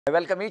I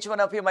welcome each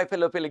one of you, my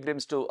fellow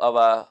pilgrims, to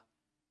our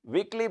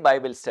weekly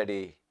Bible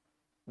study.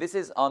 This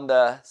is on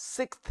the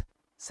 6th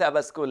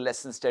Sabbath School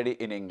lesson study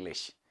in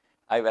English.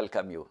 I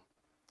welcome you.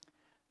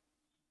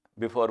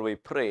 Before we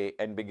pray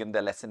and begin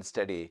the lesson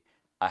study,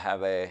 I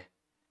have a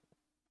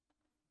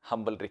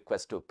humble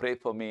request to pray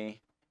for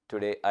me.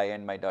 Today, I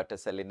and my daughter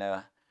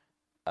Selina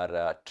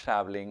are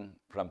traveling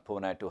from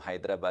Pune to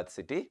Hyderabad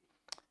city.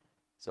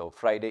 So,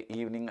 Friday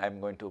evening, I'm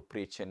going to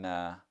preach in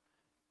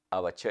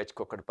our church,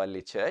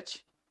 Kokadpalli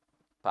Church.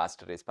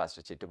 Pastor is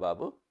Pastor Chittu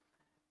Babu.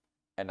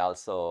 And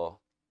also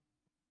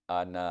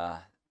on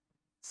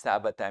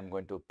Sabbath, I'm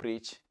going to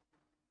preach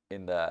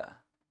in the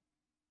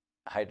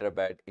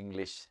Hyderabad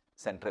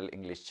Central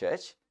English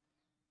Church.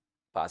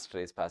 Pastor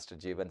is Pastor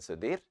Jeevan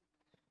Sudhir.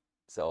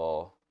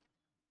 So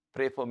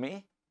pray for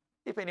me.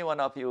 If any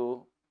one of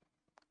you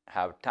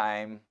have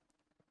time,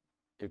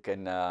 you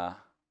can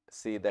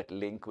see that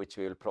link which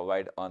we will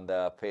provide on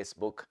the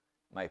Facebook,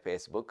 my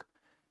Facebook,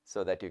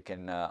 so that you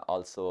can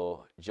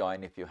also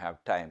join if you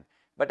have time.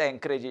 But I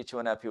encourage each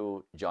one of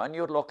you, join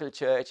your local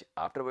church.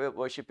 After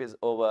worship is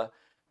over,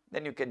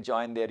 then you can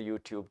join their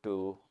YouTube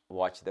to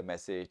watch the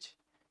message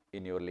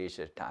in your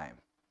leisure time.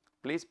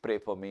 Please pray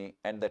for me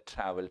and the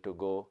travel to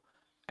go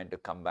and to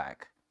come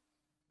back.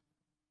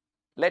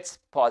 Let's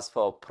pause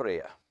for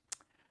prayer.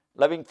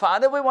 Loving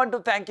Father, we want to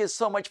thank you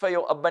so much for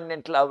your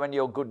abundant love and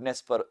your goodness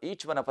for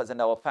each one of us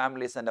and our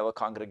families and our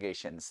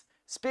congregations.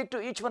 Speak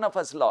to each one of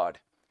us, Lord.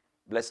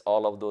 Bless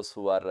all of those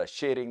who are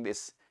sharing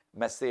this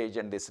message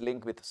and this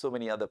link with so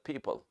many other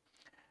people.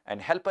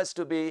 And help us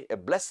to be a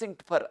blessing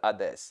for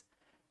others.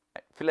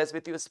 Fill us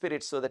with your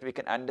Spirit so that we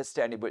can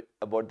understand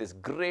about this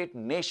great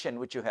nation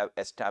which you have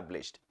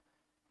established.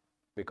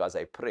 Because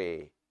I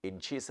pray in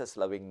Jesus'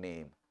 loving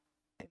name.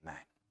 Amen.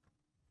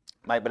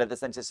 My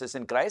brothers and sisters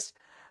in Christ,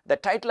 the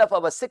title of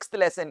our sixth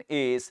lesson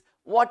is,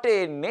 What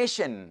a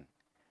Nation!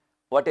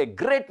 What a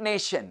great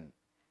nation!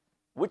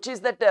 Which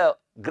is that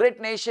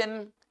great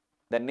nation?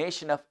 The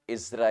nation of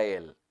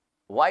Israel.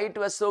 Why it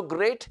was so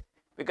great?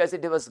 Because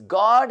it was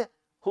God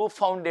who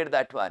founded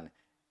that one.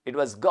 It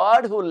was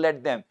God who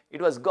led them.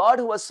 It was God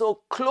who was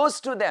so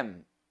close to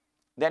them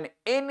than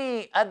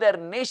any other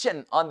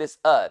nation on this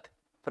earth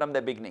from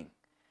the beginning.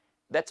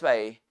 That's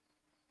why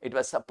it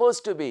was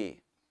supposed to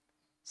be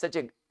such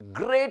a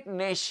great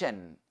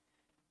nation.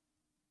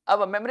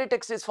 Our memory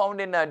text is found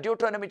in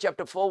Deuteronomy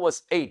chapter 4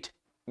 verse 8.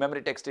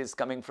 Memory text is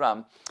coming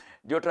from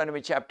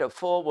Deuteronomy chapter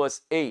 4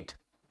 verse 8.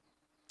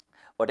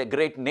 What a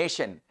great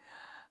nation.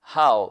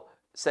 How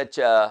such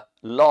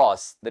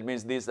laws, that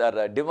means these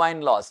are divine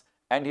laws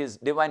and his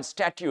divine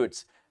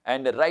statutes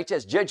and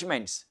righteous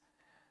judgments.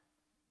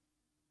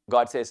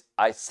 God says,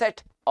 I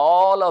set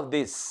all of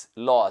these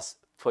laws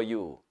for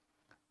you.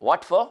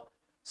 What for?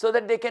 So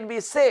that they can be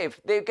safe,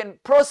 they can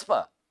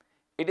prosper.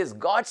 It is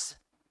God's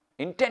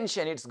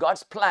intention, it's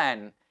God's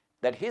plan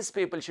that his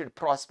people should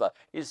prosper.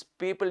 His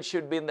people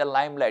should be in the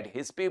limelight.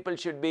 His people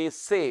should be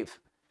safe.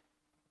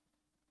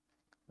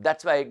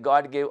 That's why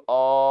God gave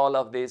all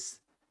of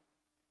these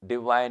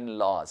divine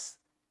laws.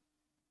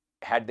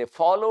 Had they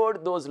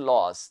followed those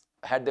laws,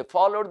 had they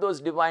followed those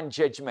divine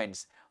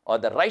judgments or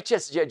the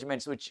righteous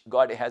judgments which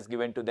God has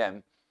given to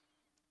them,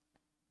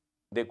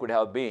 they could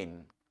have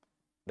been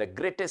the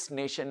greatest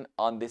nation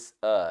on this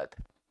earth.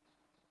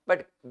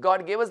 But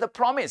God gave us the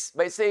promise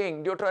by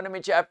saying, Deuteronomy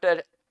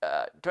chapter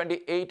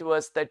 28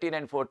 verse 13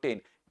 and 14,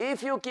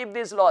 if you keep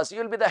these laws,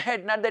 you will be the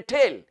head, not the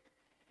tail.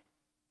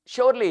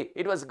 Surely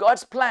it was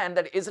God's plan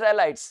that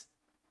Israelites,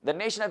 the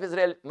nation of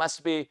Israel,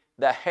 must be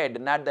the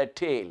head, not the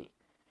tail.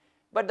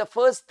 But the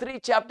first 3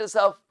 chapters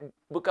of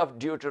book of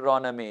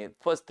Deuteronomy,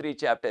 first 3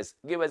 chapters,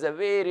 give us a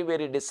very,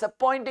 very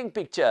disappointing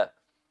picture,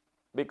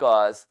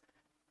 because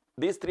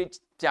these 3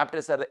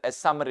 chapters are a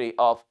summary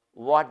of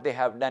what they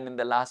have done in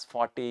the last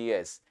 40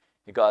 years.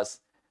 Because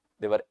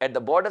they were at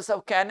the borders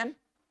of Canaan.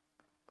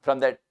 From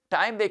the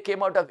time they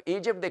came out of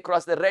Egypt, they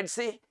crossed the Red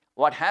Sea.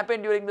 What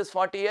happened during these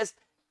 40 years?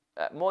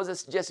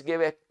 Moses just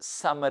gave a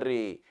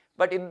summary.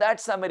 But in that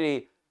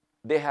summary,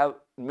 they have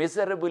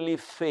miserably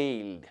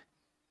failed.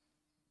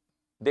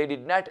 They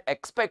did not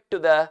expect to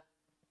the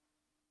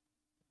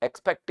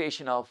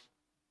expectation of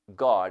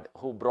God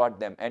who brought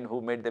them and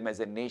who made them as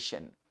a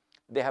nation.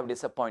 They have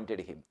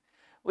disappointed him.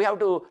 We have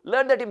to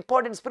learn that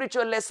important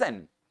spiritual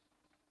lesson.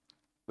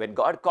 When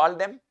God called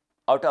them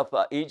out of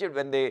Egypt,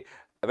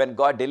 when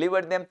God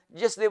delivered them,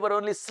 just they were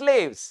only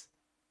slaves.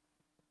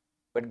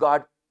 But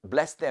God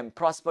blessed them,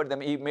 prospered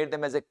them. He made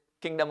them as a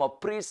kingdom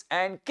of priests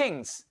and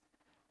kings,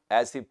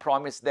 as he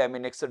promised them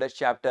in Exodus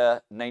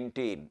chapter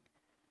 19.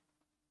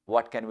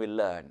 What can we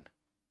learn?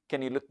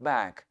 Can you look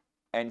back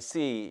and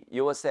see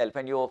yourself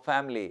and your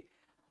family,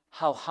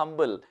 how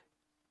humble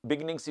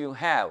beginnings you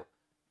have?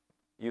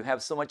 You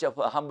have so much of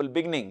humble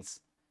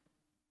beginnings.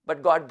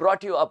 But God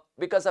brought you up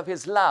because of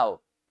his love.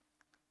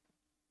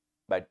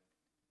 But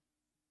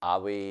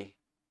are we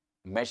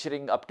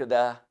measuring up to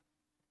the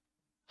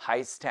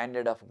high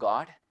standard of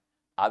God?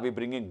 Are we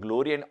bringing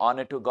glory and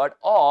honor to God?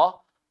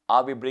 Or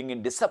are we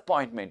bringing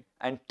disappointment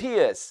and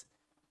tears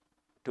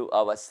to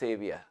our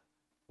Savior?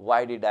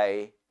 Why did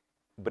I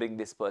bring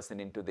this person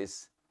into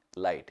this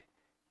light?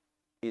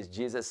 Is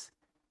Jesus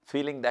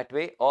feeling that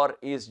way, or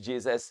is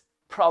Jesus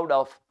proud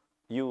of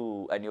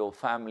you and your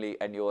family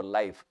and your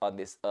life on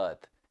this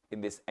earth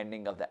in this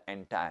ending of the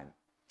end time?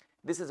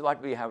 This is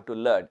what we have to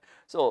learn.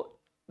 So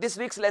this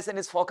week's lesson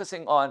is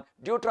focusing on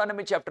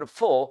Deuteronomy chapter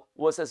 4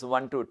 verses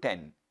 1 to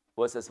 10.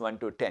 Verses 1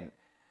 to 10.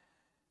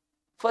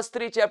 First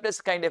three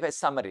chapters kind of a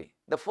summary.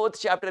 The fourth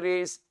chapter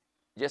is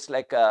just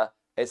like a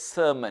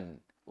sermon.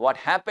 What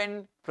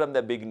happened from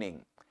the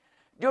beginning.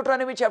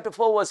 Deuteronomy chapter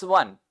 4 verse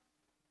 1.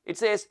 It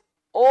says,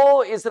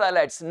 O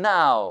Israelites,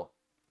 now,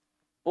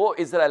 O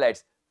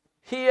Israelites,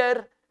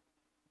 hear,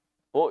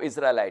 O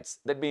Israelites.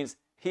 That means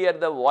hear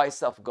the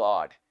voice of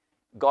God.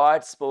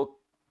 God spoke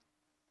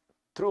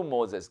through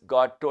Moses.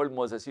 God told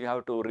Moses, you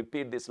have to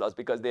repeat these laws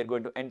because they're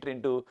going to enter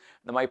into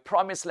my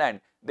promised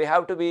land. They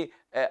have to be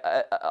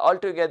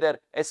altogether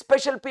a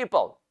special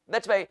people.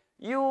 That's why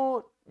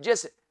you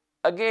just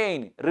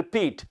again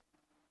repeat,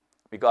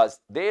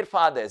 because their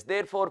fathers,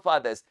 their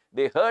forefathers,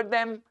 they heard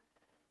them.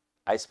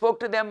 I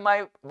spoke to them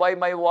by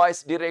my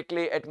voice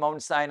directly at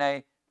Mount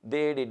Sinai.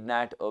 They did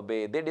not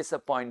obey. They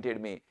disappointed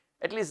me.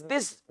 At least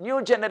this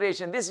new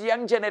generation, this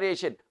young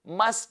generation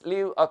must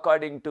live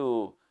according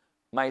to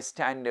my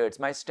standards,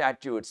 my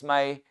statutes,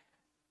 my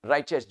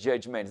righteous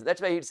judgments.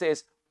 That's why it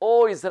says,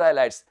 O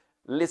Israelites,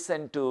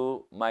 listen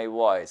to my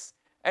voice.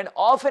 And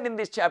often in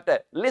this chapter,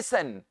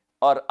 listen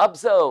or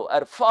observe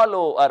or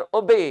follow or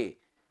obey.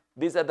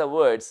 These are the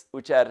words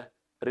which are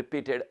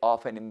repeated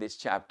often in this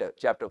chapter,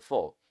 chapter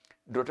 4.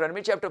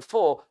 Deuteronomy chapter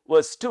 4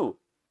 verse 2,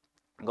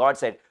 God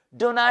said,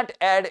 do not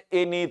add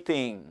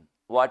anything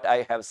what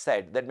I have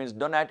said. That means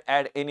do not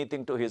add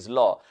anything to his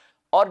law,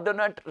 or do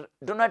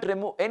not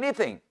remove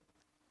anything.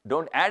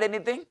 Don't add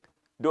anything,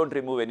 don't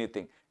remove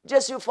anything.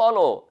 Just you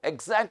follow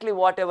exactly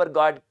whatever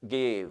God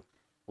gave.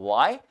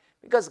 Why?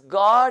 Because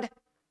God,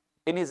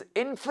 in his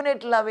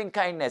infinite loving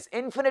kindness,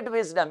 infinite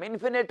wisdom,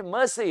 infinite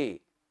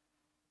mercy,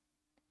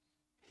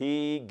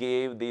 he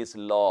gave these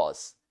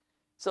laws.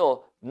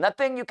 So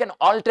nothing you can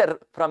alter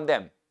from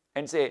them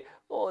and say,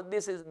 oh,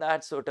 this is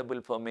not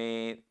suitable for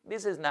me,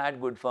 this is not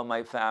good for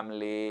my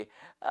family,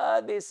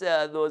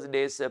 those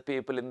days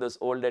people in those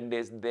olden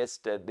days,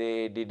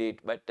 they did it,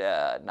 but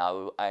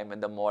now I'm in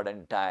the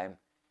modern time.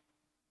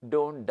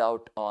 Don't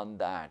doubt on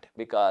that,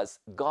 because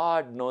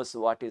God knows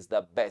what is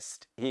the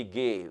best he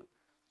gave.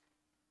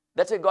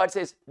 That's why God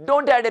says,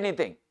 don't add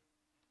anything.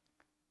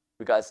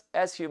 Because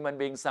as human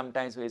beings,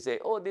 sometimes we say,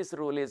 oh, this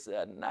rule is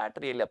not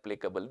really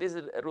applicable, this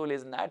rule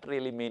is not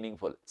really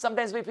meaningful.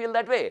 Sometimes we feel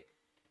that way.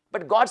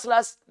 But God's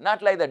laws,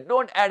 not like that.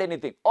 Don't add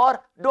anything, or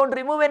don't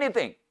remove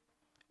anything.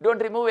 Don't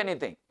remove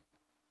anything.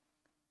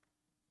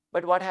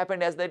 But what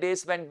happened as the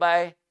days went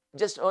by,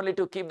 just only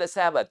to keep the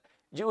Sabbath,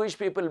 Jewish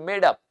people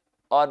made up,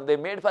 or they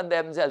made for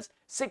themselves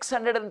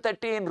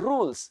 613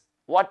 rules.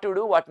 What to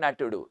do, what not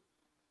to do.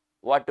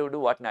 What to do,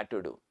 what not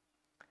to do.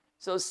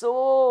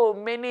 So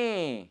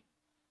many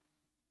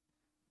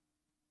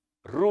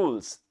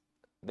rules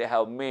they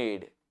have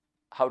made,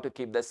 how to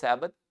keep the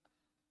Sabbath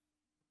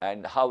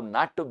and how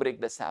not to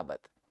break the Sabbath.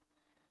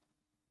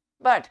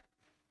 But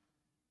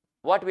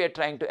what we are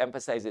trying to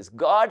emphasize is,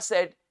 God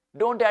said,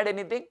 don't add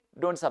anything,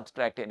 don't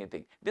subtract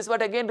anything. This is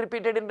what again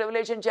repeated in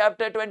Revelation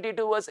chapter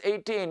 22 verse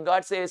 18.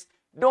 God says,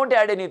 don't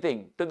add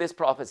anything to this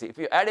prophecy. If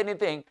you add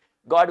anything,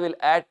 God will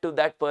add to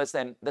that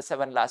person the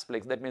 7 last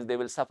plagues. That means they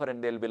will suffer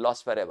and they will be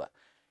lost forever.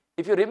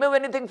 If you remove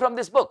anything from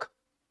this book,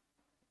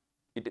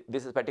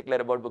 this is particular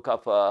about book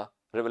of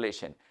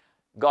Revelation,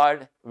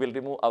 God will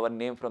remove our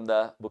name from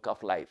the book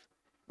of life.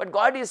 But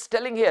God is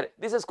telling here,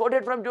 this is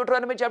quoted from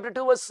Deuteronomy chapter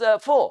 2 verse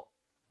 4,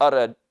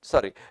 or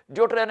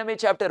Deuteronomy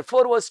chapter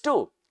 4 verse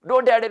 2.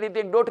 Don't add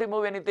anything, don't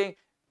remove anything.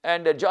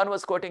 And John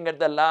was quoting at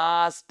the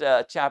last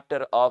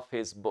chapter of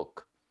his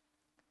book.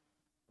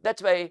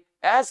 That's why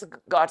as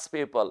God's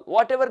people,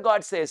 whatever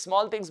God says,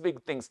 small things,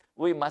 big things,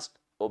 we must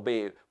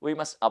obey. We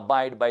must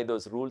abide by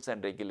those rules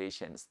and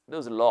regulations,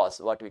 those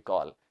laws, what we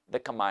call the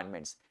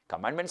commandments.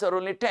 Commandments are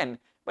only 10,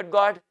 but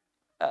God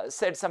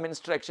said some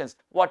instructions,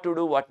 what to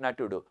do, what not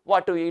to do,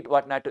 what to eat,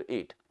 what not to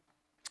eat.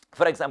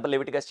 For example,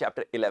 Leviticus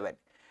chapter 11,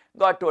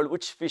 God told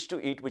which fish to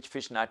eat, which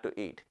fish not to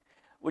eat,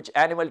 which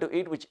animal to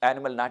eat, which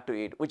animal not to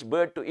eat, which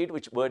bird to eat,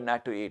 which bird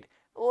not to eat.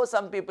 Oh,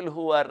 some people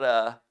who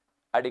are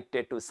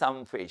addicted to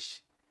some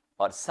fish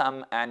or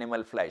some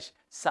animal flesh,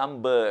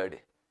 some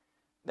bird,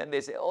 then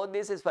they say, oh,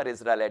 this is for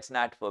Israelites,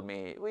 not for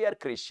me. We are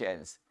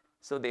Christians.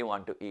 So they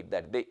want to eat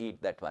that. They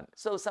eat that one.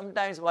 So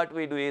sometimes what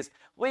we do is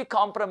we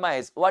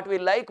compromise. What we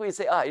like, we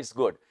say, it's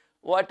good.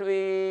 What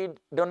we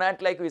do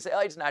not like, we say,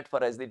 it's not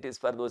for us. It is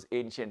for those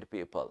ancient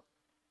people.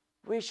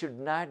 We should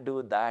not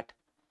do that,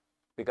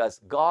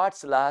 because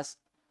God's laws,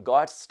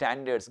 God's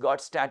standards,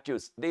 God's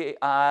statutes, they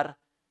are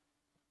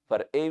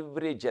for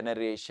every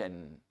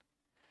generation.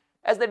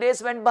 As the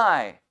days went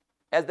by,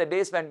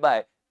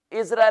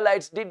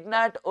 Israelites did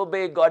not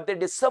obey God. They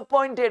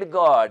disappointed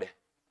God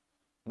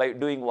by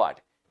doing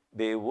what?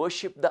 They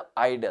worship the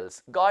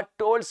idols. God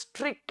told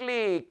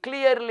strictly,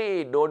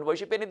 clearly, don't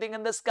worship anything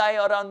in the sky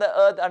or on the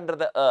earth, under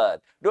the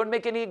earth. Don't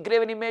make any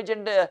graven image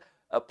and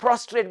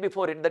prostrate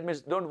before it. That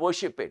means don't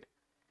worship it.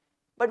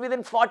 But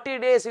within 40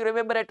 days, you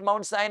remember at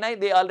Mount Sinai,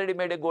 they already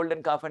made a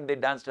golden calf and they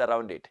danced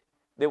around it.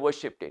 They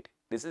worshipped it.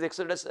 This is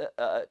Exodus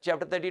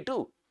chapter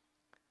 32.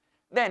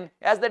 Then,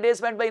 as the days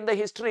went by in the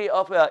history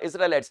of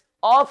Israelites,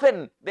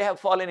 often they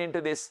have fallen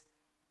into this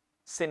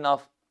sin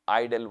of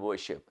idol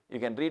worship. You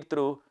can read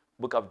through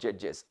book of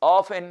Judges.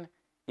 Often,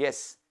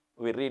 yes,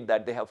 we read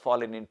that they have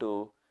fallen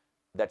into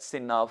that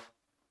sin of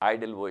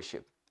idol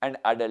worship and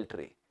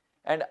adultery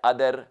and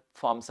other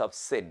forms of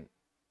sin.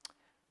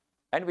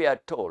 And we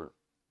are told,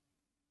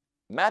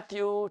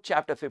 Matthew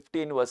chapter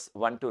 15 verse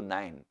 1 to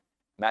 9.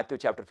 Matthew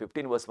chapter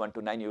 15 verse 1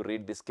 to 9, you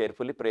read this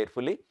carefully,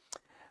 prayerfully,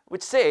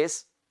 which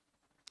says,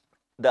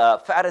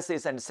 the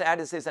Pharisees and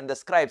Sadducees and the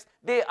scribes,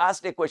 they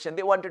asked a question.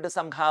 They wanted to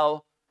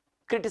somehow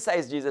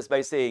criticize Jesus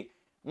by saying,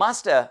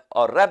 Master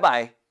or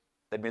Rabbi,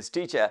 that means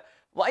teacher,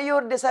 why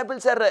your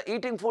disciples are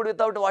eating food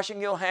without washing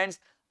your hands?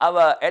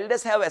 Our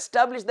elders have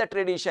established the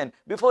tradition,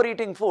 before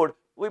eating food,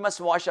 we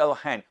must wash our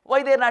hand.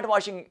 Why they are not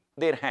washing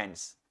their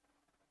hands?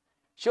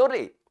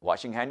 Surely,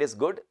 washing hand is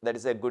good. That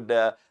is a good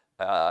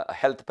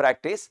health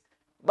practice.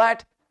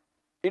 But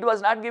it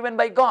was not given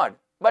by God.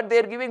 But they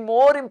are giving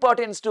more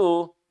importance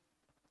to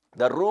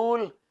the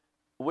rule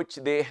which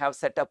they have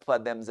set up for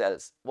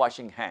themselves,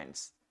 washing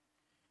hands.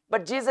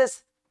 But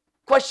Jesus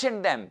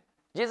questioned them.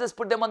 Jesus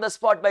put them on the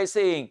spot by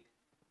saying,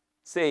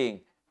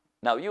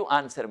 now you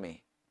answer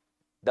me.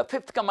 The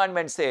fifth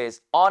commandment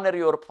says, honor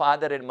your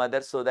father and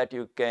mother so that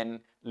you can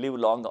live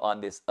long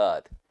on this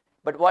earth.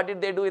 But what did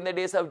they do in the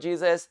days of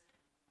Jesus?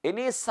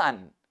 Any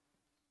son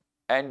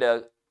and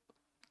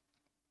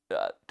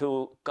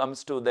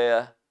comes to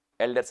the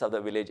elders of the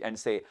village and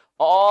say,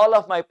 all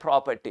of my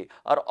property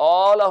or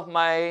all of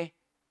my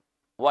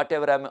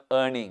whatever I'm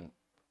earning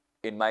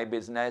in my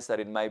business or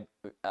in my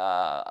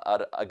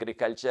or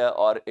agriculture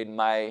or in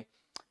my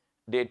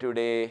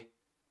day-to-day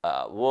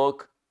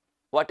work,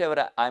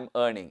 whatever I'm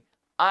earning,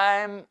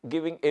 I'm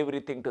giving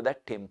everything to the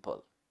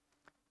temple.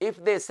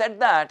 If they said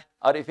that,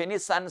 or if any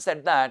son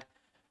said that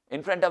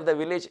in front of the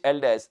village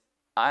elders,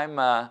 I'm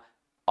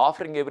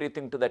offering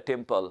everything to the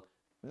temple,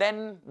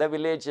 then the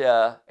village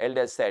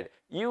elders said,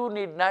 you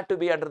need not to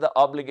be under the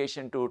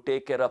obligation to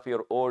take care of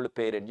your old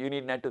parents. You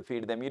need not to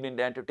feed them. You need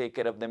not to take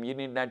care of them. You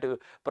need not to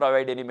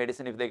provide any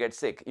medicine if they get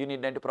sick. You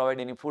need not to provide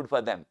any food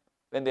for them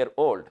when they're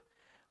old.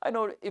 I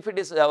know if it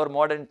is our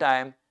modern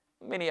time,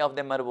 many of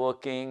them are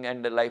working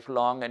and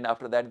lifelong, and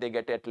after that they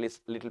get at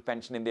least little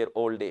pension in their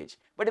old age.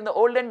 But in the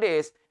olden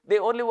days, they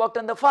only worked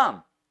on the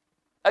farm,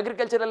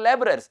 agricultural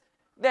laborers.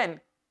 Then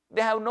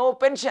they have no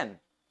pension.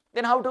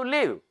 Then how to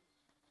live?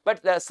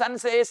 But the son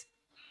says,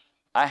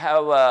 I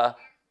have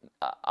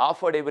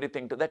offered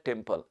everything to the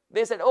temple.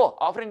 They said, oh,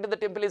 offering to the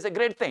temple is a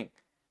great thing.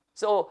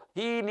 So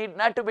he need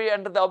not to be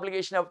under the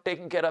obligation of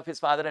taking care of his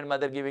father and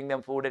mother, giving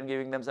them food and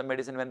giving them some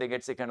medicine when they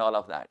get sick and all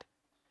of that.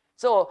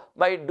 So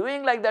by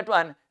doing like that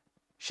one,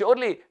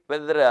 surely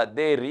whether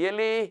they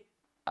really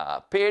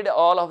paid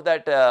all of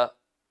that,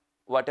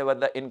 whatever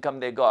the income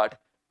they got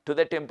to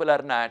the temple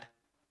or not,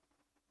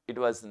 it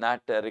was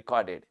not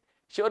recorded.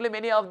 Surely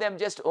many of them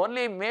just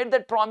only made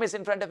that promise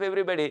in front of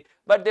everybody,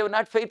 but they were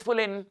not faithful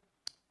in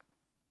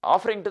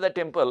offering to the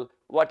temple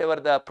whatever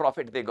the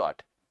profit they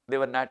got. They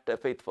were not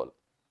faithful.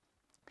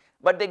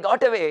 But they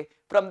got away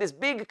from this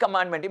big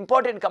commandment,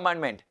 important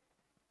commandment,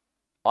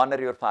 honor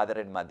your father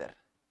and mother.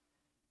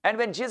 And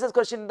when Jesus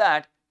questioned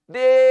that,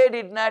 they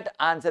did not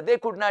answer. They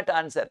could not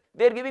answer.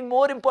 They are giving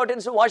more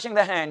importance to washing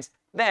the hands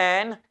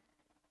than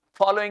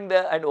following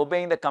and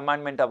obeying the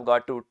commandment of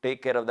God to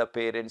take care of the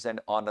parents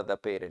and honor the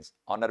parents.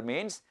 Honor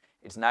means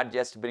it's not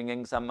just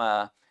bringing some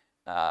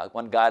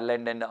one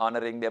garland and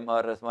honoring them,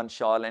 or one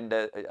shawl and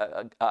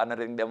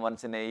honoring them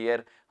once in a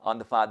year on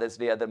the Father's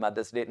Day or the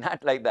Mother's Day.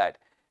 Not like that.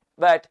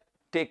 But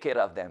take care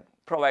of them,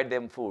 provide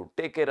them food,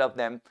 take care of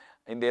them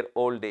in their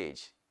old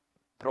age,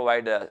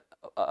 provide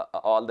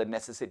all the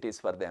necessities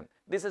for them.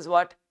 This is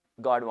what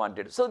God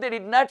wanted. So they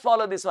did not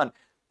follow this one,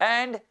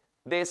 and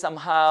they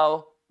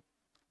somehow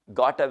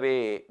got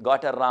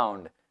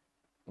around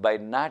by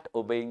not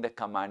obeying the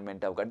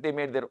commandment of God. They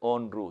made their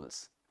own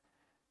rules.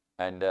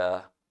 And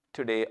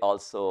today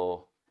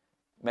also,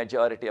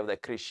 majority of the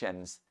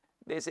Christians,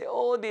 they say,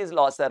 oh, these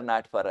laws are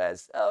not for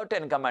us. Oh,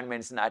 10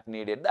 commandments not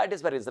needed. That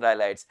is for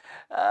Israelites.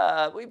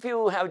 If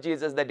you have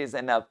Jesus, that is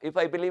enough. If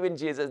I believe in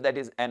Jesus, that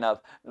is enough.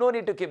 No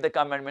need to keep the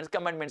commandments.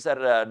 Commandments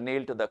are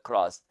nailed to the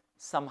cross.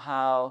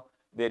 Somehow,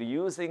 they're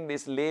using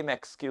this lame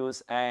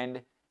excuse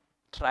and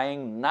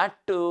trying not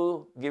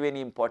to give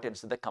any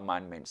importance to the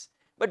commandments.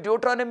 But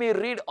Deuteronomy,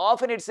 read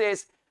often it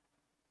says,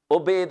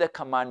 obey the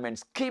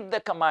commandments, keep the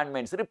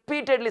commandments.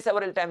 Repeatedly,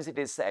 several times it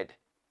is said.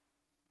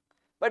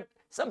 But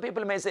some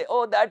people may say,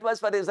 oh, that was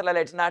for the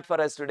Israelites, not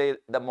for us today,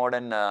 the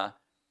modern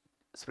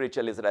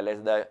spiritual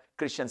Israelites, the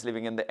Christians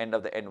living in the end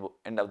of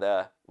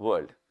the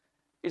world.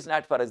 It's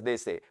not for us, they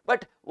say.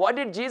 But what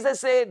did Jesus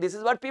say? This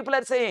is what people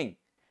are saying.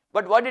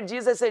 But what did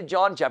Jesus say?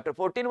 John chapter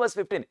 14 verse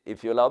 15.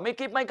 If you love me,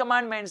 keep my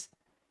commandments.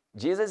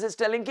 Jesus is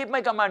telling, keep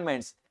my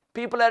commandments.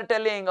 People are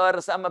telling,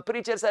 or some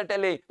preachers are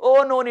telling,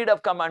 oh, no need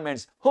of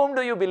commandments. Whom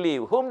do you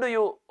believe? Whom do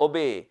you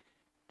obey?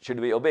 Should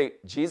we obey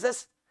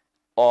Jesus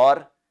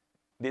or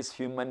these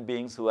human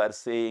beings who are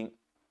saying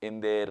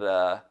in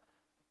their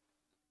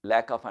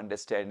lack of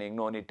understanding,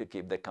 no need to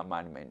keep the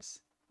commandments?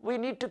 We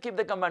need to keep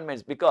the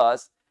commandments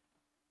because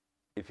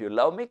if you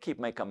love me, keep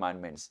my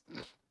commandments.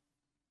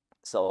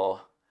 So,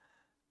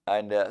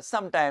 and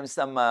sometimes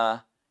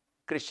some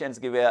Christians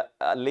give a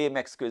lame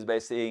excuse by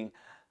saying,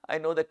 I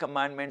know the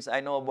commandments,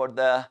 I know about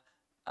the,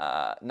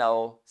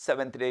 now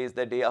 7th day is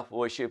the day of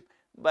worship,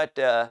 but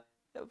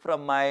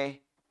from my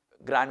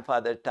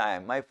grandfather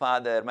time, my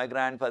father, my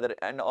grandfather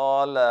and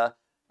all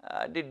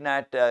did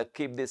not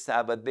keep this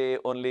Sabbath. They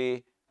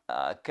only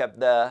kept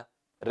the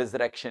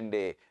resurrection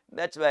day.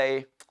 That's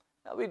why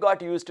we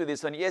got used to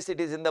this one. Yes, it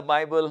is in the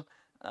Bible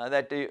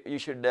that you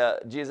should,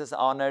 Jesus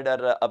honored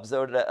or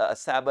observed a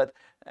Sabbath,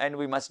 and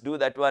we must do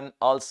that one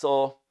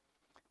also.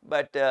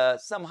 But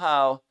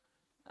somehow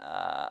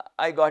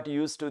I got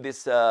used to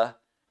this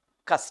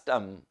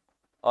custom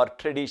or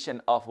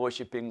tradition of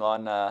worshipping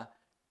on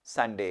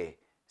Sunday.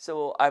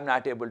 So I'm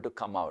not able to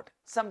come out.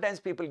 Sometimes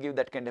people give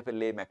that kind of a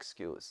lame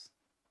excuse.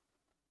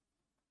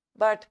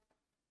 But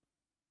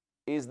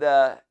is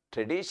the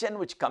tradition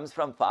which comes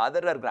from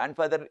father or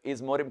grandfather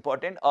is more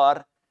important,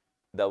 or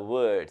the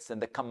words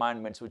and the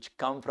commandments which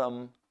come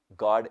from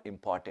God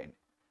important?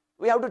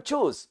 We have to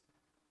choose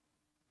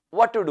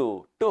what to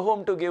do, to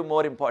whom to give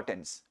more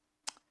importance.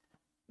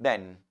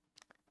 Then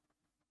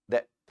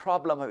the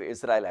problem of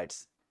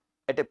Israelites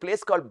at a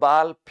place called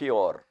Baal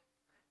Peor.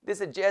 This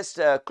is just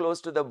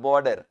close to the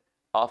border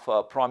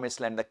of promised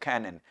land, the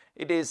Canaan.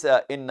 It is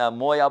in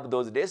Moab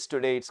those days.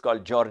 Today it's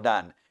called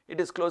Jordan. It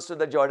is close to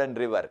the Jordan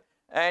River.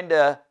 And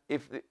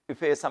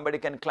if somebody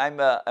can climb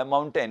a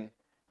mountain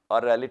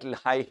or a little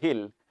high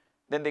hill,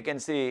 then they can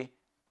see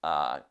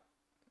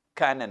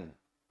Canaan,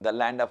 the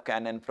land of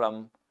Canaan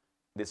from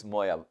this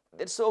Moab.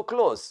 It's so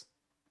close.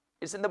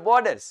 It's in the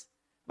borders.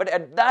 But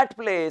at that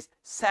place,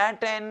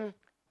 Satan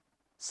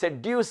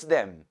seduced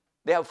them.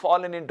 They have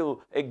fallen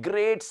into a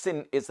great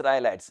sin,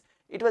 Israelites.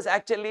 It was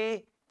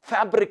actually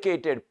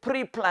fabricated,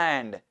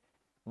 pre-planned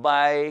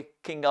by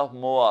king of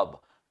Moab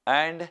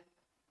and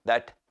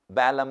that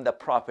Balaam the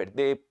prophet.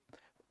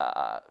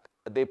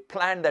 They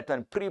planned that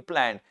one,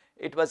 pre-planned.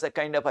 It was a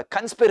kind of a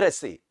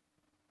conspiracy.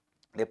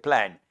 They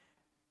planned.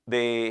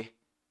 They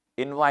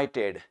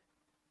invited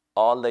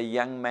all the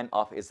young men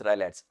of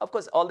Israelites. Of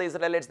course, all the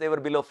Israelites, they were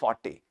below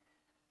 40.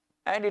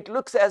 And it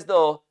looks as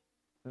though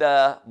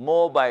the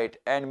Moabite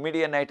and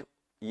Midianite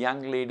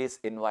young ladies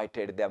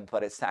invited them for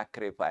a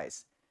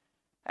sacrifice.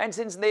 And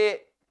since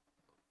they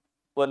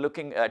were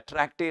looking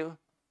attractive,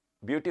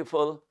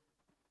 beautiful,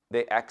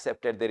 they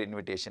accepted their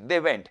invitation. They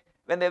went.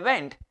 When they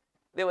went,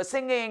 they were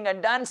singing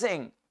and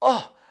dancing.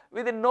 Oh,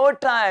 within no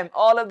time,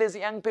 all of these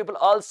young people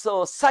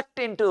also sucked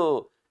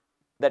into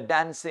the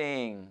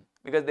dancing.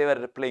 Because they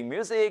were playing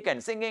music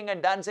and singing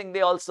and dancing,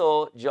 they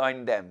also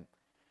joined them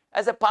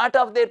as a part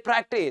of their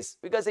practice,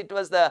 because it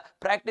was the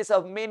practice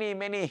of many,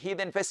 many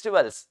heathen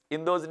festivals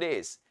in those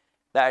days,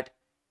 that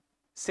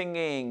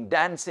singing,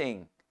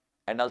 dancing,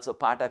 and also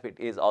part of it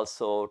is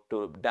also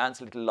to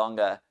dance a little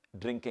longer,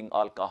 drinking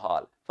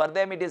alcohol. For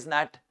them it is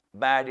not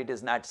bad, it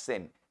is not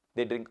sin.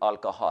 They drink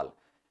alcohol.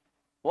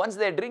 Once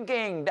they're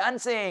drinking,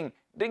 dancing,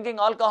 drinking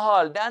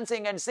alcohol,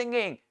 dancing and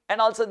singing, and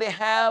also they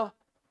have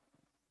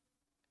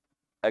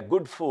a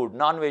good food,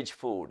 non-veg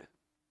food.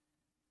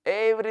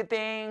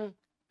 Everything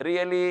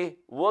really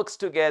works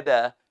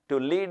together to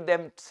lead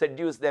them,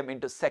 seduce them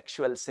into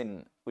sexual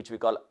sin, which we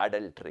call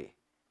adultery.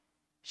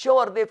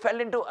 Sure, they fell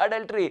into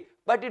adultery,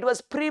 but it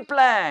was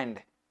pre-planned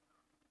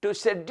to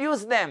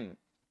seduce them.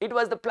 It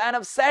was the plan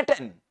of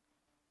Satan.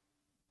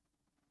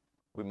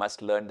 We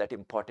must learn that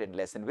important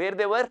lesson. Where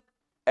they were?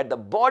 At the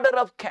border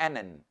of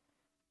Canaan,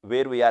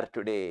 where we are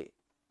today,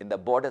 in the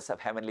borders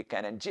of heavenly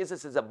Canaan.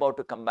 Jesus is about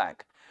to come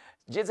back.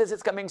 Jesus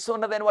is coming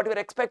sooner than what we are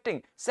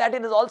expecting.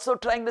 Satan is also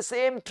trying the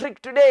same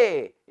trick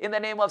today in the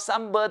name of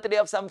some birthday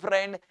of some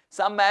friend,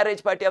 some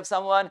marriage party of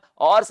someone,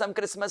 or some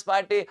Christmas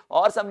party,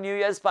 or some New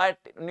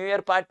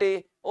Year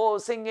party. Oh,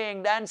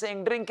 singing,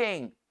 dancing,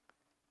 drinking,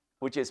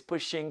 which is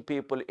pushing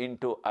people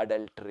into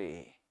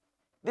adultery.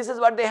 This is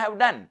what they have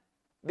done.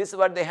 This is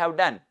what they have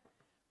done.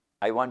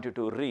 I want you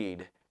to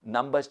read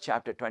Numbers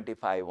chapter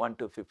 25, 1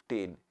 to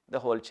 15, the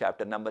whole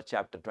chapter, Numbers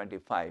chapter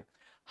 25.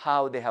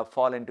 How they have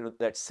fallen into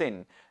that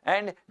sin.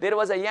 And there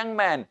was a young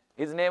man,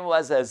 his name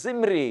was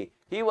Zimri.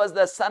 He was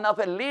the son of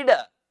a leader.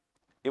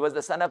 He was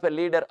the son of a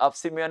leader of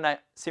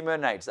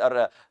Simeonites,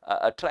 or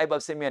a tribe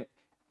of Simeon.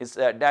 His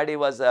daddy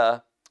was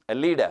a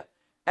leader.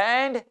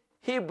 And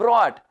he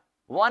brought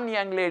one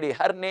young lady.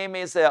 Her name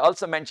is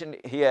also mentioned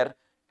here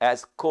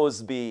as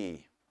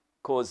Cosby.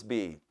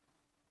 Cosby.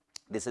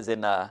 This is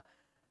in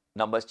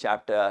Numbers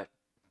chapter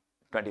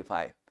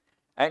 25.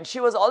 And she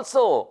was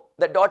also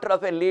the daughter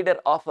of a leader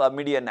of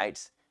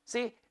Midianites.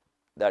 See,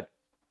 the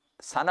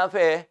son of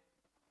a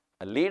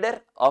a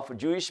leader of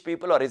Jewish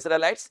people or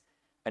Israelites,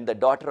 and the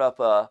daughter of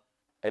a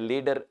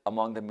leader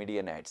among the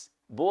Midianites.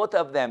 Both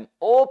of them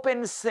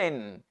open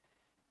sin.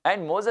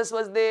 And Moses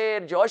was there,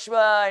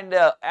 Joshua and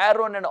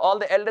Aaron and all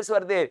the elders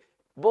were there.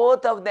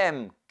 Both of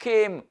them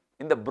came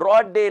in the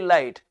broad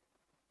daylight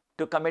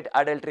to commit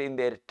adultery in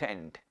their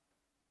tent.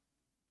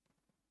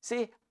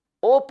 See,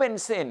 open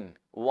sin.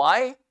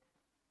 Why?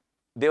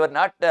 They were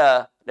not,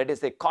 let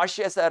us say,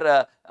 cautious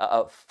or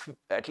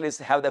at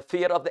least have the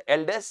fear of the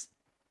elders,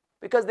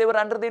 because they were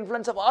under the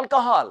influence of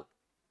alcohol.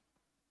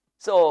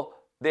 So,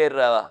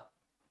 they're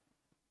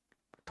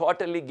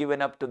totally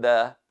given up to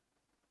the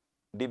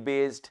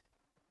debased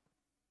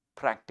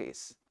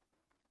practice.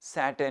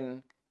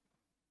 Satan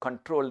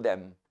controlled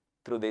them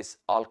through this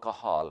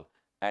alcohol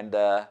and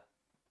the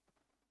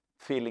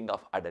feeling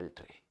of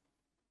adultery.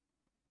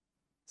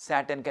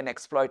 Satan can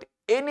exploit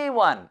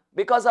anyone.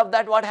 Because of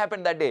that, what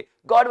happened that day?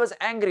 God was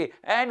angry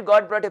and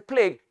God brought a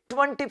plague.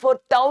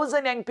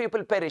 24,000 young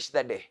people perished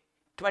that day.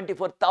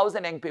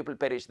 24,000 young people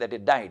perished that day,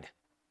 died.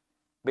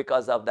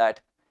 Because of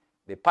that,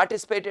 they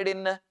participated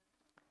in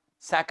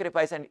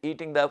sacrifice and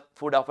eating the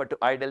food offered to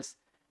idols.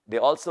 They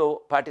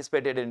also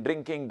participated in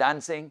drinking,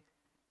 dancing,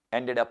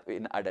 ended up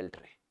in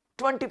adultery.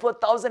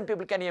 24,000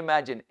 people, can you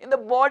imagine? In the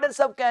borders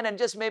of Canaan,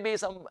 just maybe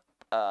some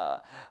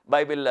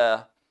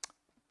Bible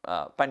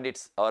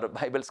pundits or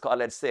Bible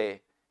scholars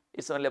say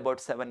it's only about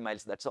 7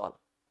 miles, that's all,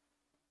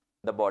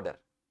 the border.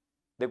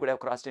 They could have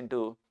crossed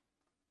into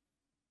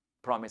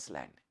promised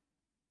land.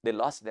 They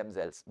lost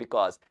themselves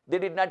because they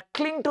did not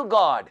cling to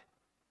God.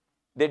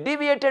 They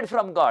deviated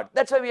from God.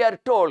 That's why we are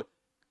told,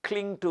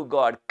 cling to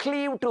God,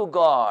 cleave to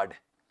God,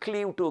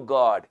 cleave to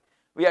God.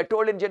 We are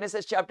told in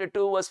Genesis chapter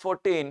 2 verse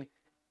 14,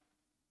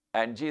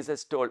 and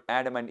Jesus told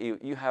Adam and Eve,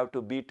 you have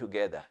to be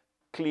together,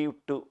 cleave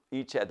to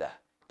each other,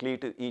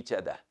 cleave to each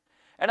other.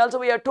 And also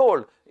we are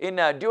told in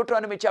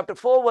Deuteronomy chapter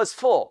 4 verse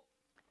 4,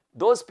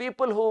 those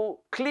people who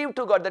cleave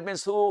to God, that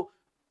means who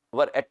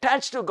were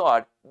attached to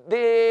God,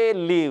 they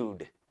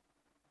lived.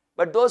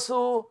 But those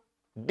who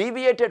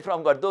deviated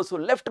from God, those who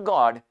left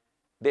God,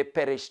 they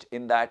perished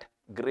in that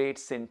great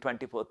sin,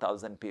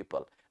 24,000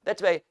 people.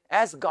 That's why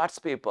as God's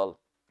people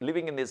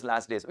living in these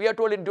last days, we are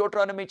told in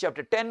Deuteronomy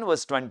chapter 10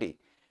 verse 20,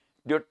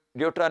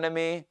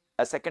 Deuteronomy,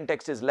 a second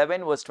text is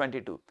 11 verse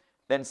 22.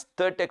 Then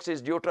third text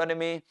is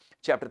Deuteronomy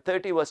chapter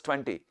 30 verse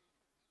 20.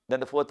 Then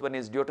the fourth one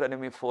is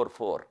Deuteronomy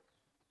 4:4.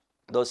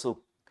 Those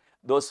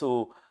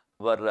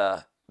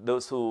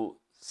who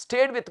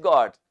stayed with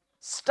God,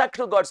 stuck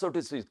to God, so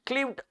to speak,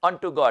 cleaved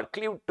unto God,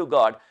 cleaved to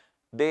God,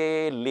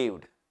 they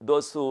lived.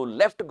 Those who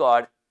left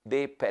God,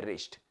 they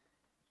perished.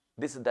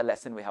 This is the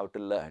lesson we have to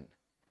learn.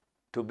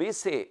 To be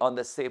on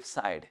the safe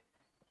side,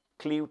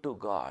 cleave to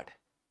God,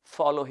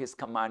 follow His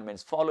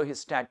commandments, follow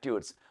His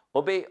statutes,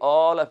 obey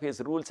all of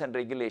His rules and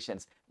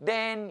regulations.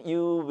 Then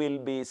you will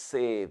be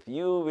saved.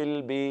 You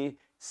will be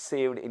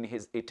saved in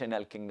His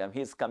eternal kingdom.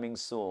 He is coming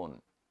soon.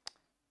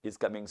 He is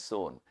coming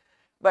soon.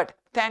 But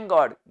thank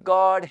God,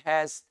 God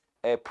has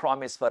a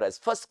promise for us.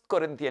 1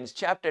 Corinthians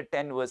chapter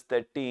 10 verse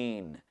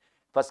 13.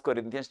 1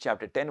 Corinthians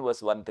chapter 10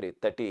 verse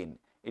 13.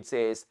 It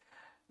says,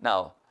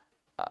 now,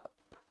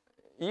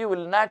 you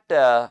will not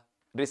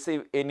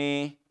receive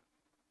any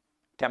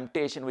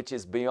temptation which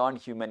is beyond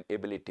human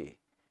ability.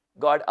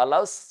 God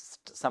allows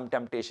some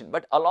temptation,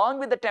 but along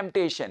with the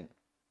temptation,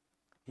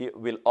 He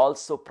will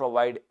also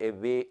provide a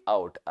way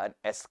out, an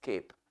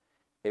escape,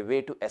 a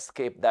way to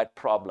escape that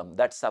problem,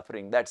 that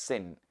suffering, that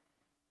sin.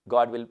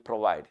 God will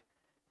provide.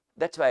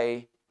 That's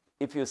why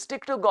if you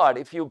stick to God,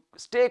 if you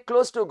stay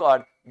close to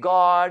God,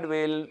 God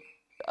will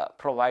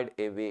provide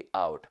a way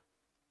out.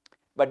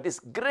 But this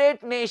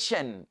great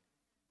nation,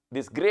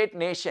 we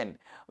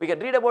can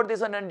read about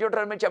this in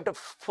Deuteronomy chapter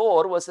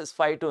 4 verses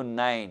 5 to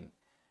 9.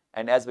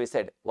 And as we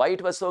said, why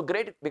it was so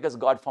great? Because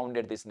God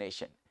founded this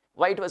nation.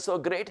 Why it was so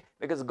great?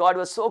 Because God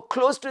was so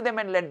close to them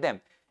and led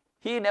them.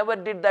 He never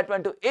did that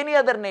one to any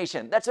other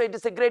nation. That's why it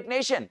is a great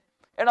nation.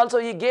 And also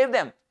He gave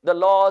them the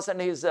laws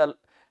and His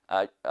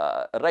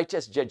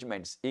righteous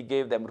judgments. He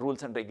gave them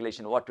rules and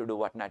regulations, what to do,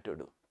 what not to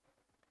do.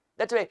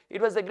 That's why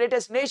it was the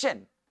greatest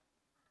nation.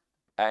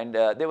 And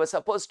they were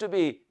supposed to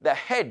be the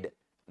head,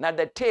 not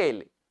the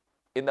tail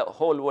in the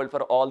whole world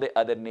for all the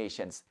other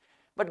nations.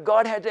 But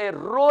God had a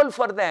role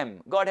for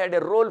them. God had a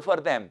role for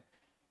them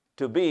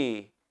to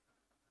be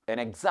an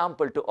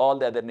example to all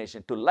the other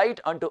nations, to light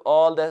unto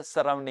all the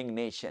surrounding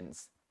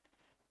nations.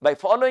 By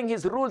following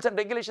His rules and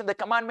regulations, the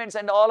commandments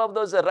and all of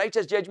those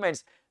righteous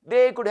judgments,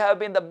 they could have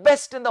been the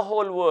best in the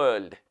whole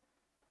world.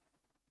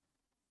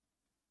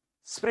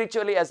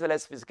 Spiritually as well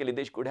as physically,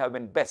 they could have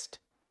been best.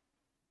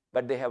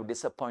 But they have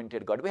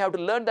disappointed God. We have to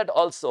learn that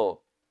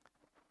also.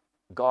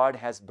 God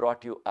has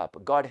brought you up.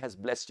 God has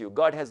blessed you.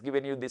 God has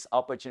given you this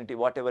opportunity,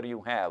 whatever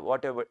you have,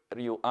 whatever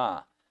you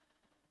are.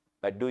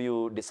 But do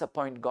you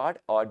disappoint God,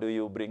 or do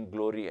you bring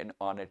glory and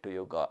honor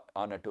to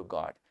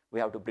God? We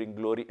have to bring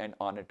glory and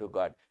honor to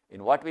God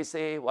in what we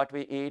say, what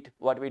we eat,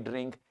 what we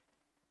drink.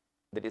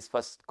 That is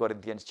 1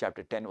 Corinthians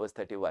chapter 10 verse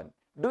 31.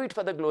 Do it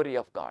for the glory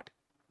of God.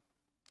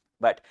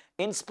 But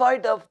in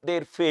spite of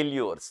their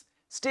failures,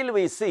 Still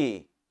we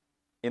see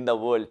in the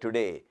world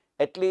today,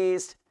 at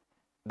least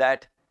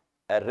that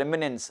a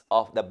remnants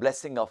of the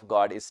blessing of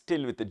God is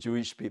still with the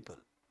Jewish people.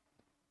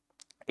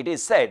 It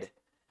is said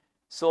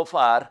so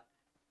far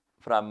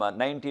from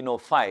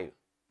 1905,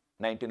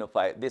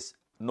 this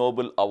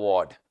Nobel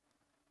Award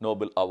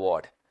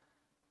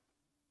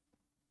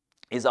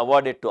is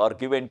awarded to or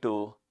given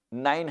to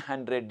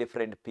 900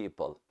 different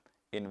people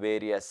in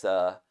various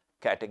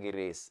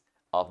categories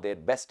of their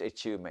best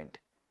achievement.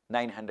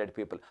 900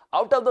 people.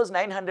 Out of those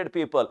 900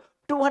 people,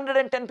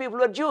 210 people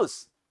were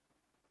Jews.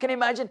 Can you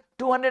imagine?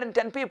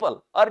 210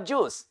 people are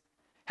Jews.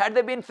 Had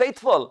they been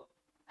faithful,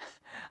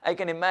 I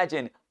can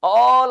imagine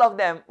all of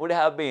them would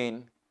have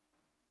been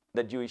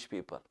the Jewish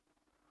people.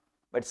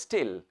 But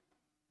still,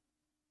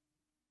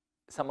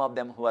 some of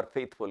them who are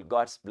faithful,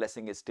 God's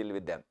blessing is still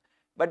with them.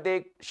 But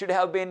they should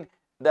have been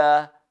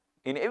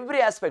in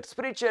every aspect,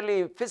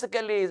 spiritually,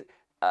 physically,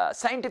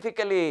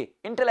 scientifically,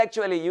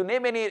 intellectually, you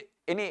name any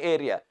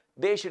area,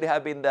 they should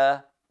have been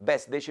the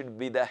best. They should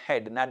be the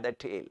head, not the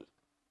tail.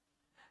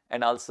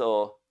 And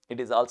also, it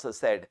is also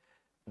said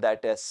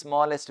that the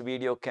smallest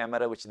video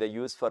camera which they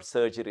use for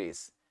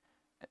surgeries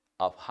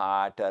of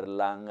heart or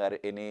lung or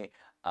any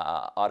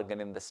organ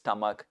in the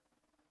stomach,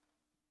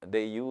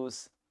 they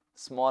use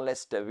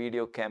smallest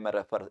video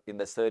camera for in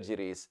the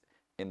surgeries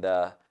in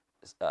the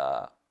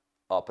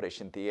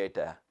operation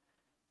theater.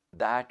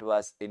 That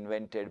was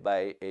invented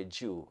by a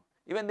Jew.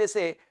 Even they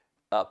say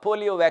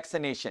polio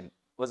vaccination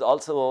was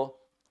also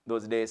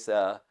those days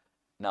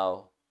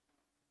now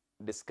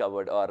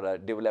discovered or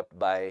developed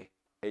by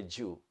a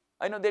Jew.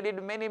 I know they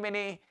did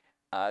many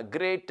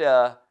great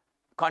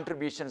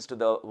contributions to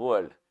the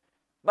world.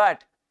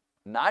 But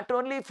not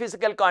only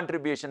physical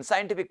contribution,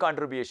 scientific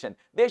contribution,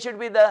 they should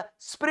be the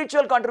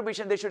spiritual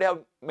contribution they should have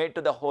made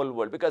to the whole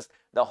world, because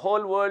the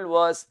whole world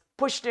was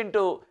pushed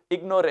into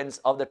ignorance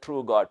of the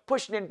true God,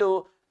 pushed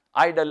into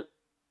idol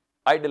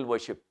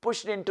worship,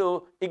 pushed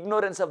into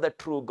ignorance of the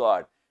true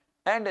God.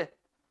 And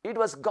it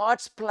was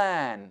God's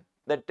plan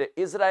that the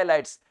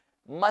Israelites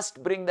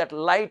must bring that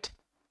light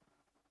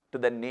to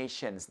the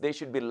nations. They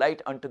should be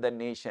light unto the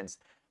nations.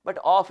 But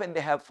often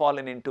they have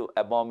fallen into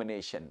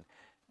abomination.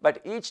 But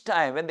each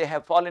time when they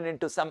have fallen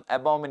into some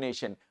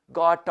abomination,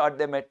 God taught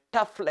them a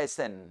tough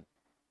lesson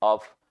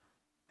of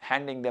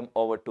handing them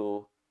over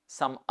to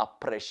some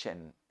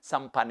oppression,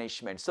 some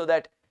punishment, so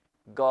that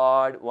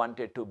God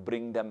wanted to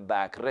bring them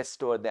back,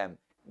 restore them.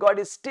 God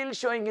is still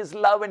showing His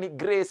love and His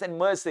grace and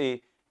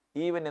mercy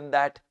even in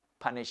that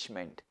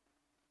punishment,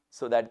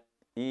 so that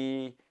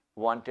He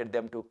wanted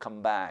them to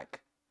come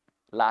back.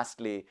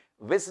 Lastly,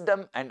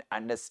 wisdom and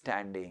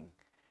understanding.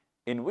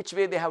 In which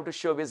way they have to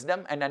show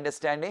wisdom and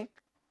understanding?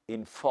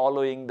 In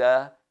following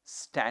the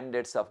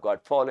standards of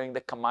God, following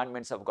the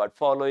commandments of God,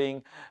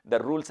 following the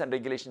rules and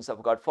regulations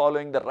of God,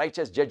 following the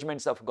righteous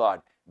judgments of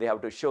God. They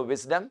have to show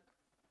wisdom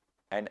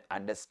and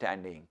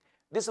understanding.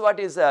 This is what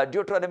is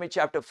Deuteronomy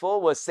chapter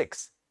 4 verse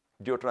 6.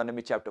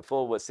 Deuteronomy chapter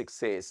 4 verse 6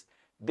 says,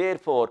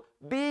 therefore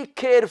be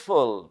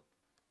careful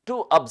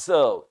to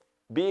observe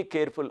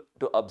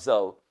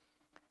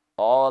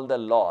all the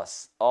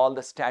laws, all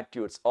the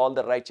statutes, all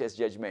the righteous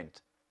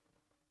judgment.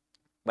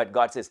 But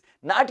God says,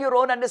 not your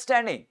own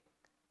understanding,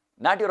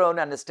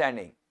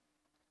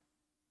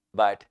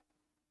 but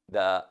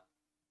the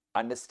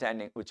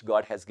understanding which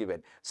God has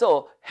given.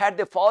 So, had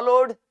they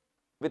followed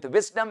with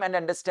wisdom and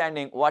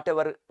understanding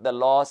whatever the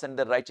laws and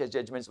the righteous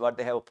judgments, what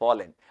they have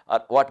fallen,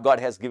 or what God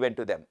has given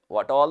to them,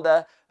 what all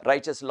the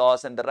righteous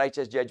laws and the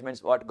righteous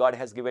judgments, what God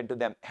has given to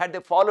them, had they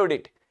followed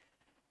it,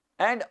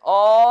 and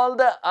all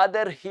the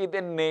other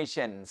heathen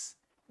nations,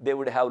 they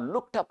would have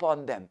looked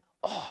upon them.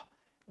 Oh,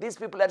 these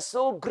people are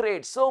so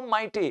great, so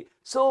mighty,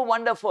 so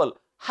wonderful.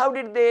 How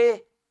did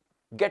they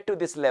get to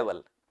this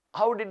level?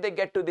 How did they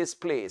get to this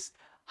place?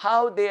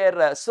 How they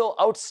are so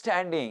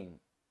outstanding?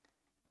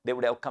 They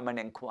would have come and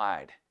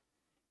inquired.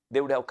 They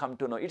would have come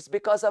to know. It's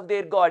because of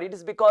their God. It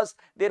is because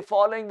they're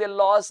following the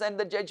laws and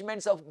the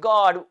judgments of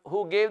God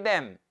who gave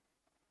them.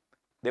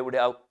 They would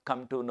have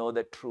come to know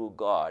the true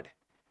God.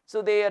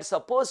 So they are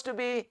supposed to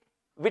be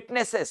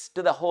witnesses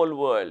to the whole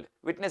world.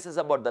 Witnesses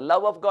about the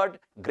love of God,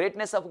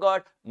 greatness of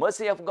God,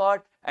 mercy of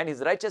God, and His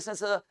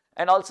righteousness,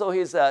 and also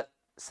His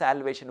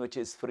salvation which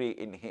is free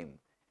in Him.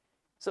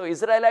 So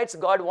Israelites,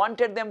 God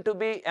wanted them to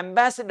be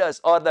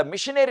ambassadors or the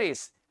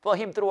missionaries for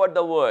Him throughout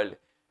the world,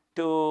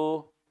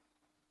 to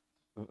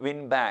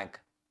win back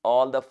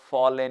all the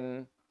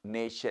fallen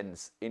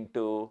nations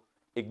into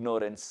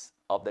ignorance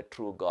of the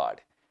true God.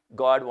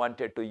 God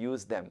wanted to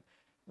use them.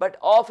 But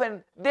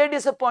often they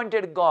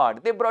disappointed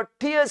God. They brought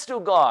tears to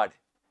God.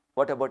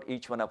 What about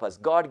each one of us?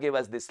 God gave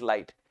us this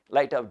light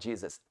of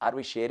Jesus. Are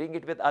we sharing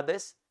it with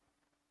others?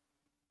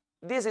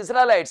 These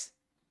Israelites,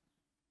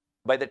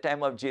 by the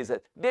time of Jesus,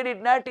 they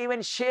did not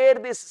even share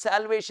this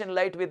salvation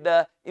light with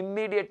the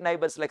immediate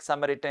neighbors like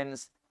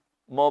Samaritans,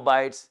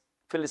 Moabites,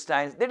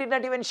 Philistines. They did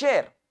not even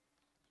share.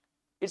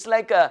 It's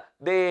like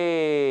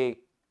they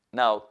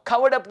now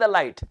covered up the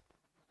light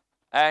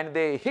and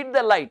they hid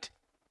the light.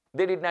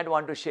 They did not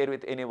want to share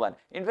with anyone.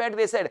 In fact,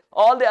 they said,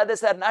 all the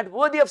others are not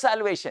worthy of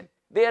salvation.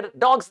 They are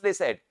dogs, they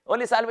said.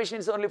 Only salvation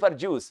is only for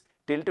Jews.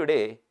 Till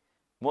today,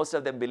 most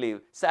of them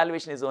believe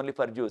salvation is only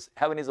for Jews.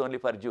 Heaven is only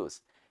for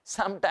Jews.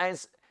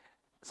 Sometimes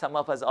some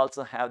of us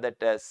also have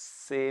that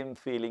same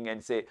feeling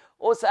and say,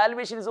 oh,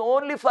 salvation is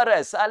only for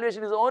us.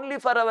 Salvation is only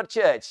for our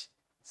church.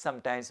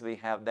 Sometimes we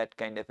have that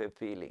kind of a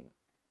feeling.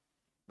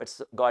 But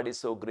God is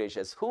so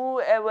gracious.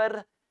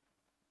 Whoever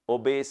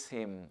obeys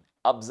Him,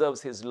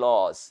 observes His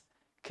laws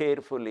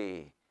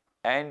carefully,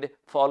 and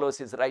follows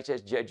His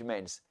righteous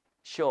judgments,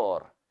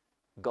 sure,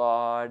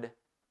 God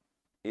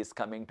is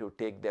coming to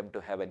take them to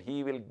heaven.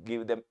 He will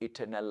give them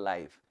eternal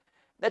life.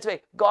 That's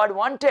why God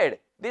wanted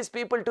these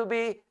people to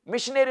be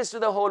missionaries to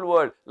the whole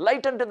world,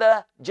 light unto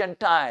the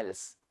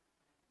Gentiles.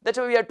 That's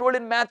why we are told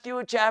in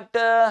Matthew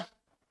chapter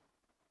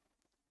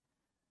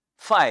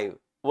 5,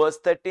 verse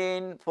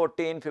 13,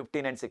 14,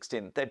 15 and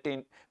 16.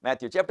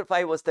 Matthew chapter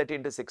 5, verse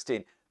 13 to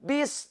 16.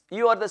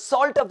 You are the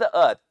salt of the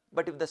earth,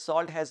 but if the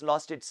salt has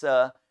lost its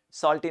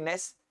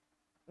saltiness,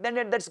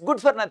 then that's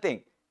good for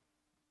nothing.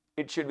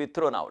 It should be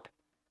thrown out.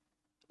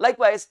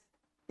 Likewise,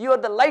 you are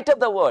the light of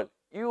the world.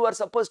 You are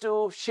supposed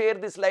to share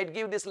this light,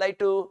 give this light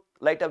to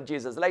light of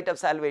Jesus, light of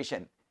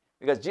salvation.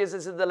 Because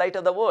Jesus is the light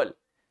of the world.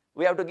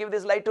 We have to give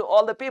this light to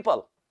all the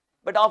people.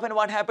 But often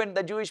what happened,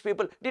 the Jewish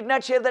people did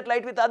not share that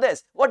light with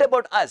others. What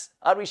about us?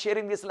 Are we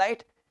sharing this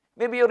light?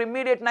 Maybe your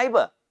immediate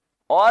neighbor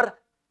or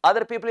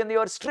other people in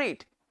your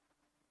street.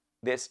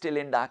 They're still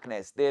in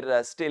darkness.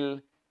 They're still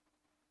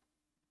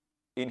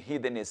in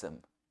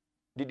heathenism.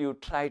 Did you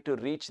try to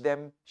reach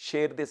them,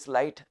 share this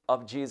light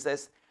of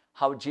Jesus?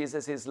 How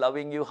Jesus is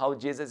loving you, how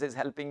Jesus is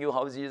helping you,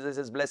 how Jesus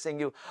is blessing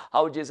you,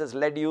 how Jesus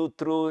led you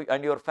through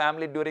and your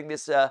family during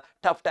this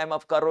tough time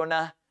of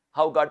Corona,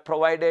 how God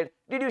provided.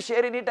 Did you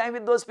share any time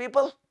with those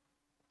people?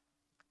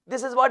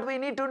 This is what we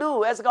need to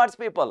do as God's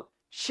people.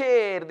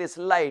 Share this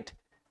light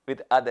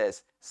with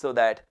others so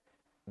that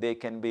they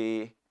can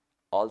be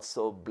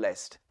also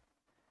blessed.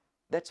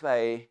 That's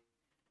why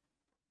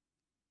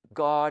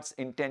God's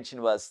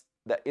intention was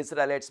the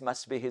Israelites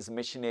must be His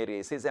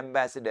missionaries, His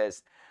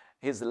ambassadors,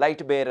 His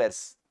light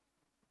bearers,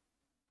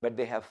 but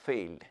they have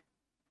failed.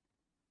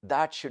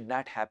 That should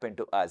not happen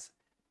to us.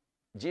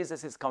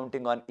 Jesus is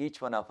counting on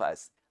each one of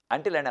us.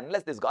 Until and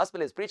unless this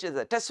gospel is preached as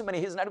a testimony,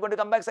 He is not going to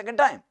come back second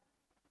time.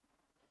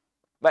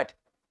 But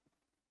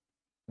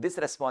this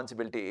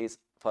responsibility is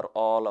for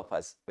all of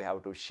us. We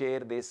have to share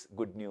this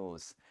good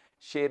news,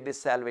 share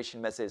this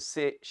salvation message,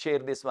 share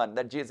this one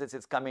that Jesus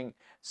is coming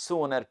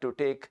sooner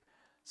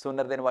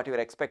than what you are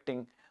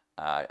expecting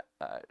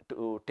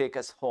to take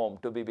us home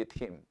to be with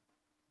Him.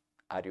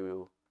 Are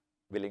you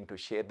willing to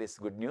share this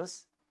good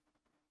news?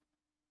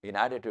 In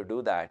order to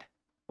do that,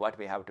 what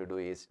we have to do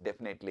is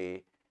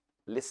definitely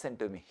listen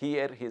to Him,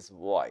 hear His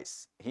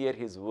voice, hear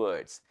His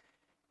words,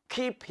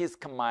 keep His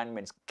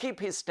commandments, keep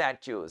His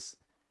statutes,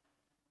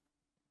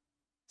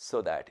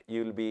 so that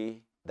you will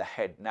be the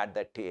head, not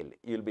the tail.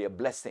 You will be a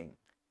blessing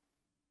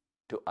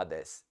to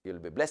others. You will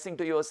be blessing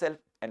to yourself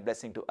and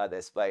blessing to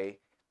others by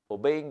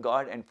obeying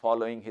God and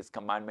following His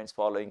commandments,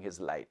 following His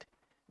light.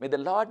 May the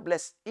Lord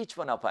bless each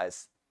one of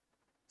us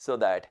so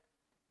that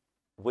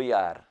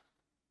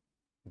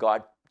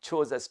God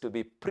chose us to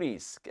be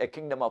priests, a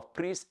kingdom of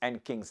priests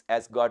and kings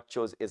as God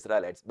chose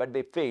Israelites, but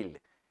they failed.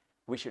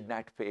 We should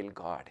not fail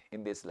God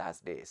in these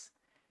last days.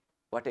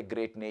 What a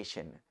great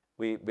nation.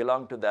 We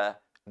belong to the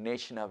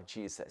nation of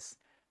Jesus,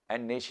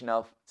 and nation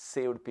of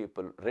saved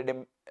people,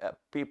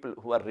 people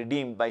who are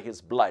redeemed by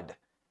His blood.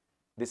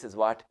 This is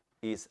what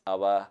is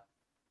our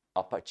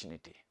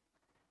opportunity.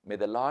 May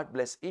the Lord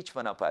bless each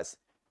one of us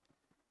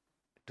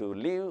to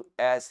live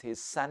as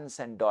His sons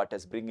and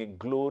daughters, bringing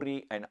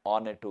glory and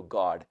honor to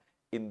God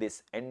in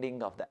this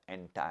ending of the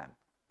end time.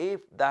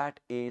 If that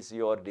is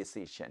your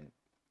decision,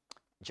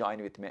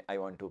 join with me. I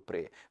want to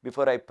pray.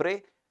 Before I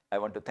pray, I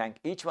want to thank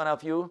each one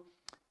of you.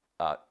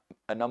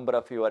 A number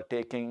of you are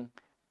taking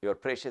your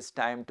precious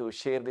time to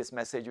share this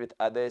message with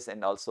others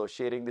and also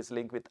sharing this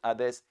link with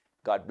others.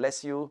 God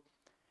bless you.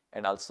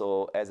 And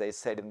also, as I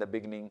said in the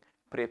beginning,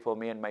 pray for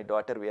me and my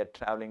daughter. We are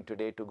traveling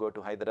today to go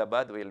to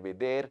Hyderabad. We will be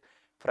there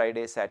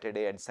Friday,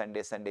 Saturday and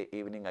Sunday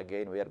evening.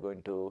 Again, we are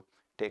going to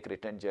take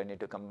return journey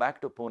to come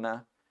back to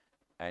Pune.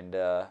 And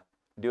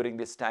during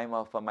this time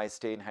of my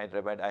stay in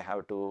Hyderabad, I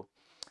have to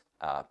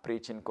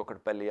preach in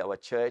Kokatpalli, our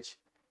church,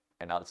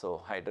 and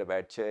also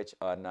Hyderabad church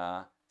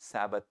on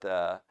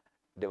Sabbath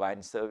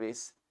divine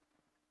service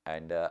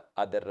and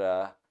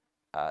other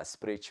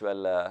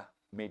spiritual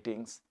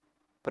meetings.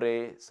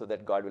 Pray so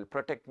that God will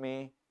protect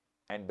me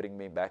and bring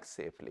me back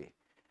safely.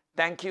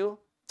 Thank you.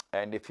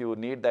 And if you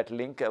need that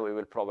link, we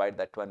will provide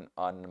that one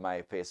on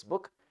my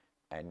Facebook,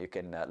 and you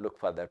can look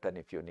for that one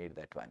if you need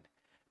that one.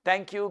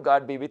 Thank you.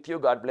 God be with you.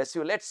 God bless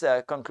you. Let's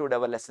conclude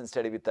our lesson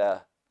study with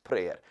a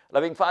prayer.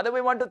 Loving Father, we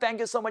want to thank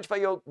you so much for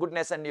your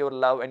goodness and your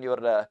love and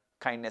your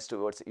kindness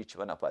towards each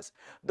one of us.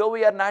 Though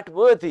we are not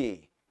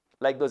worthy,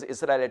 like those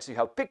Israelites, you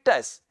have picked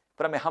us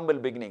from a humble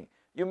beginning.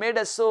 You made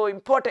us so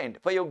important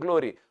for your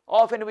glory.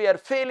 Often we are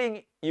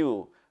failing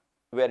you.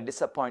 We are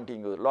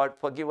disappointing you. Lord,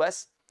 forgive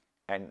us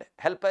and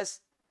help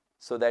us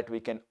so that we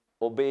can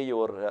obey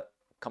your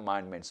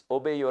commandments,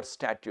 obey your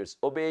statutes,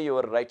 obey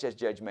your righteous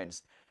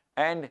judgments,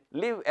 and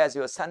live as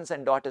your sons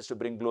and daughters to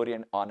bring glory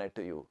and honor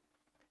to you.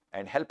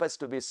 And help us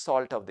to be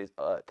salt of this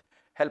earth.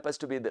 Help us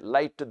to be the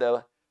light to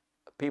the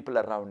people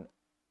around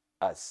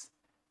us.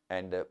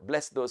 And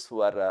bless those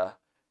who are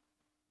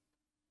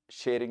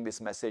sharing this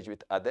message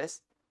with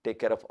others. Take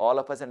care of all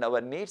of us and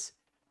our needs.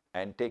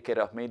 And take care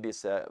of me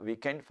this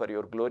weekend for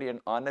your glory and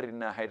honor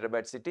in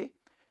Hyderabad city.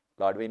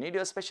 Lord, we need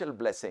your special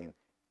blessing.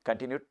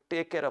 Continue to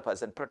take care of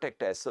us and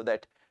protect us so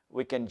that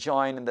we can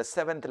join in the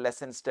 7th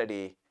lesson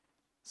study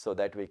so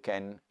that we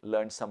can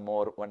learn some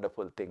more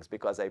wonderful things.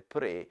 Because I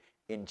pray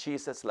in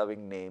Jesus'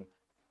 loving name.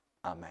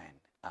 Amen.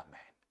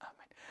 Amen.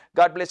 Amen.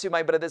 God bless you,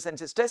 my brothers and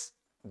sisters.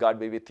 God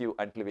be with you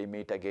until we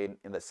meet again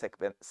in the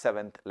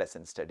 7th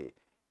lesson study.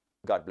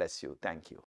 God bless you. Thank you.